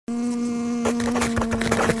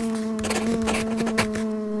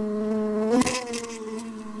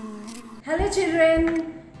Hello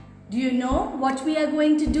children, do you know what we are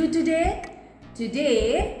going to do today?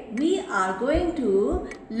 Today we are going to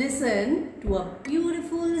listen to a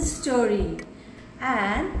beautiful story,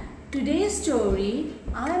 and today's story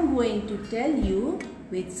I am going to tell you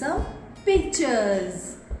with some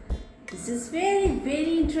pictures. This is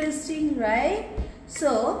very interesting, right?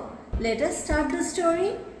 So let us start the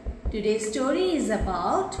story. Today's story is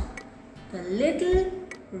about the little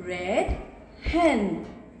red hen.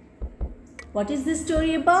 What is this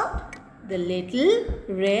story about? The little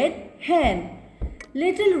red hen.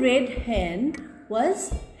 Little red hen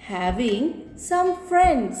was having some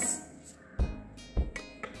friends.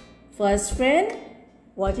 First friend,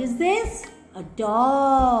 what is this? A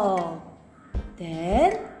dog.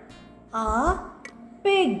 Then a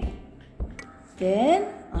pig. Then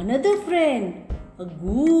another friend, a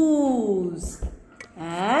goose.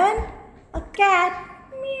 And a cat.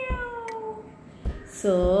 Meow.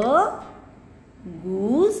 So,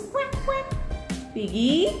 goose, quack quack,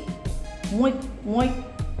 piggy, moik moik,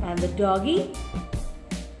 and the doggy,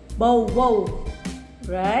 bow bow,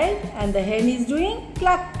 right? And the hen is doing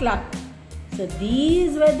cluck cluck. So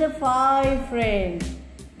these were the 5 friends.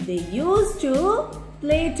 They used to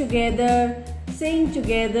play together, sing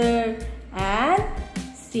together, and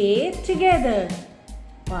stay together.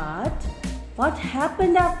 But what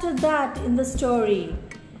happened after that in the story?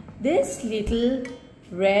 This little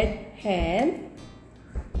red hen,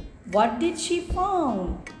 what did she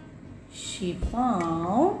found? She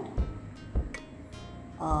found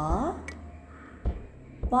a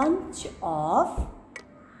bunch of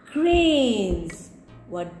grains.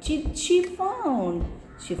 What did she found?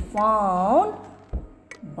 She found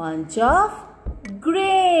bunch of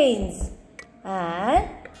grains, and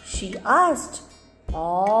she asked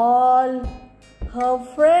all her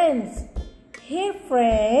friends, "Hey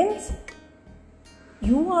friends,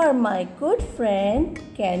 you are my good friend.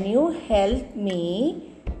 Can you help me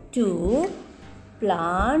to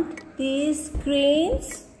plant these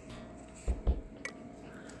grains?"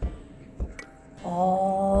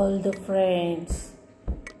 All the friends,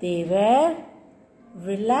 they were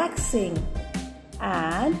relaxing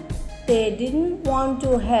and they didn't want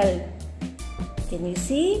to help. Can you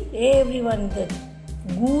see? Everyone, the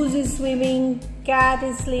goose is swimming, cat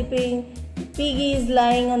is sleeping, piggy is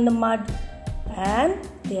lying on the mud, and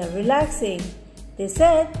they are relaxing. They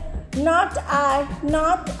said, "Not I,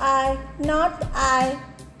 not I, not I.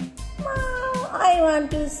 Meow, I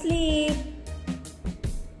want to sleep."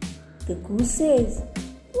 The goose says,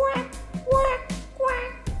 "Quack, quack,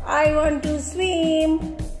 quack, I want to swim."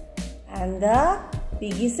 And the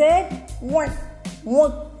piggy said, "Quack,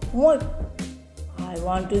 quack, quack, I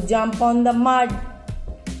want to jump on the mud."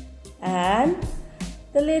 And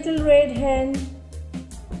the little red hen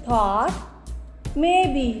thought,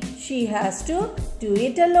 maybe she has to do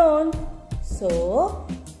it alone. So,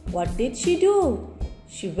 what did she do?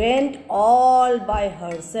 She went all by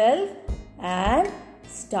herself and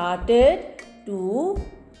started to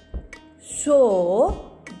sow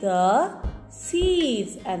the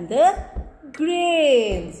seeds and the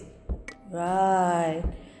grains. Right.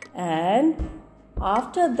 And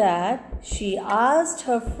after that, she asked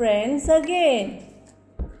her friends again,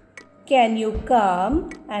 "Can you come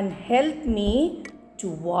and help me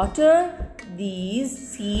to water these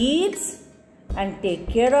seeds and take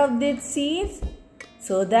care of these seeds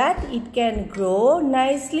so that it can grow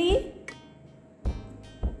nicely?"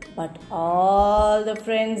 But all the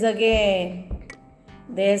friends again,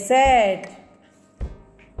 they said,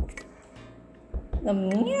 the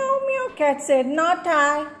meow meow cat said, "Not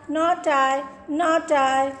I, not I, not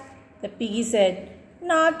I." The piggy said,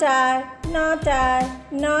 "Not I, not I,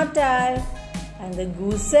 not I." And the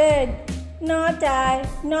goose said, "Not I,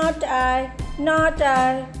 not I, not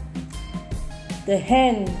I." The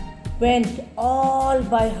hen went all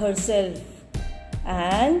by herself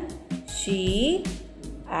and she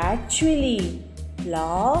actually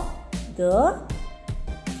plowed the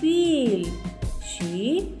field. She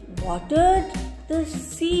watered the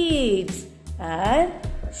seeds and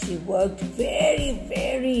she worked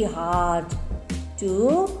very hard to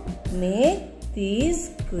make these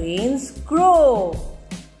grains grow.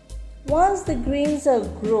 Once the grains are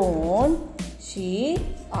grown, she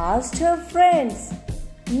asked her friends,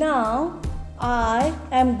 "Now I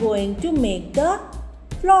am going to make the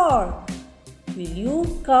flour. Will you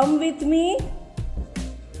come with me?"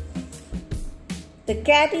 The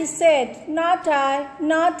catty said, "Not I,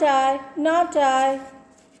 not I, not I."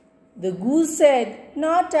 The goose said,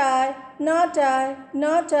 "Not I, not I,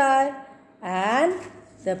 not I." And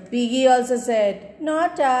The piggy also said,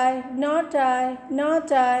 "Not I, not I,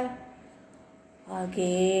 not I."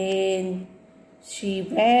 Again, she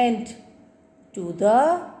went to the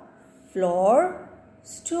floor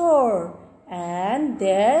store and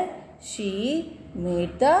there she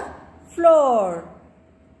made the floor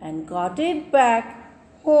and got it back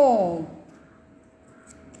home.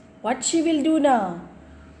 What she will do now?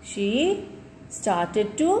 She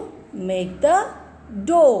started to make the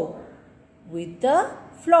dough with the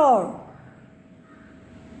flour.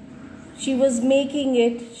 She was making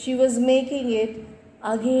it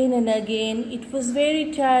again and again. It was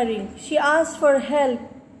very tiring. She asked for help,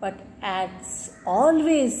 but as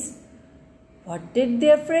always, what did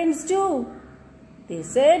their friends do? They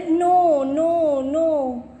said, "No, no, no."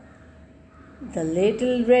 The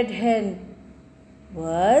little red hen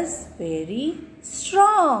was very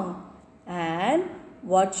strong. And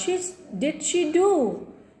what did she do?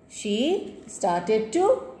 She started to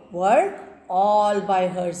work all by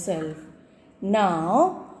herself. Now,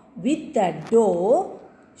 with that dough,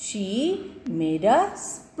 she made a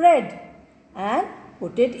spread and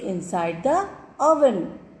put it inside the oven.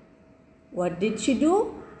 What did she do?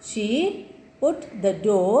 She put the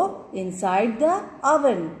dough inside the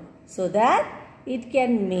oven so that it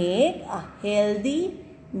can make a healthy,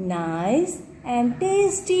 nice and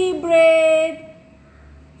tasty bread.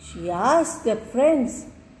 She asked her friends,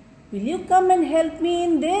 "Will you come and help me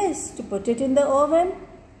in this to put it in the oven?"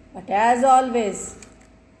 But as always,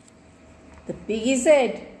 the piggy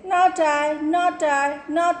said, "Not I, not I,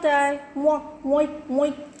 not I, moik, moik,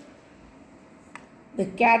 moik." The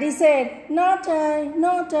catty said, "Not I,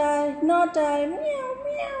 not I, not I, meow,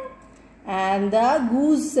 meow." And the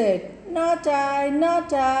goose said, "Not I,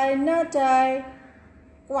 not I, not I,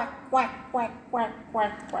 quack, quack, quack, quack,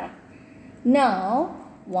 quack, quack." Now,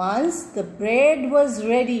 once the bread was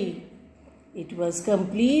ready, it was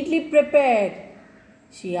completely prepared,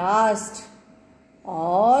 she asked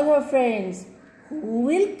all her friends, "Who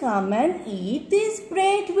will come and eat this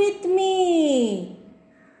bread with me?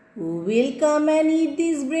 Who will come and eat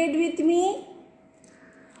this bread with me?"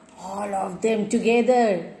 All of them together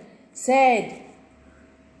said,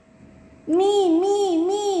 "Me, me,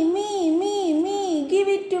 me, me, me, me, give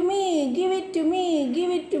it to me, give it to me,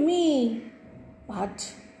 give it to me."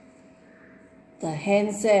 But the hen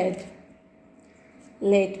said,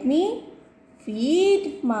 "Let me feed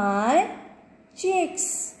my chicks."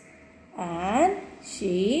 And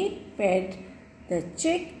she fed the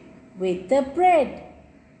chick with the bread.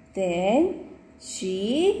 Then she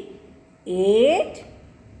ate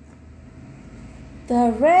the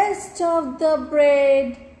rest of the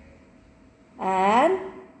bread. And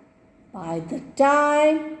by the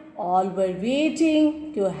time all were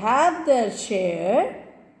waiting to have their share,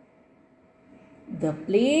 the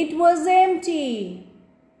plate was empty.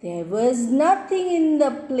 There was nothing in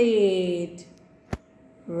the plate.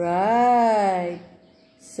 Right.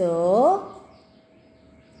 So,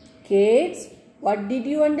 kids, what did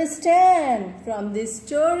you understand from this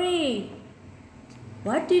story?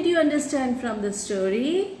 What did you understand from the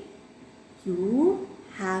story? You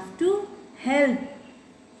have to help.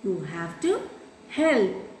 You have to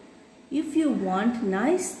help. If you want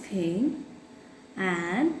nice thing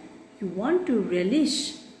and you want to relish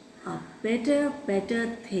a better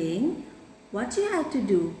thing, what you have to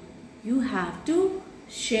do? You have to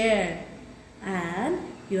share and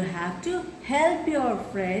you have to help your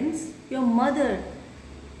friends, your mother,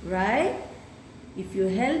 right? If you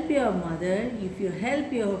help your mother, if you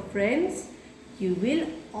help your friends, you will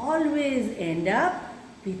always end up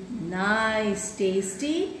with nice,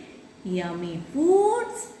 tasty, yummy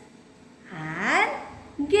foods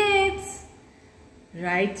and gifts.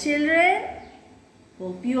 Right, children?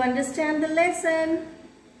 Hope you understand the lesson.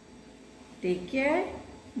 Take care.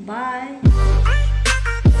 Bye.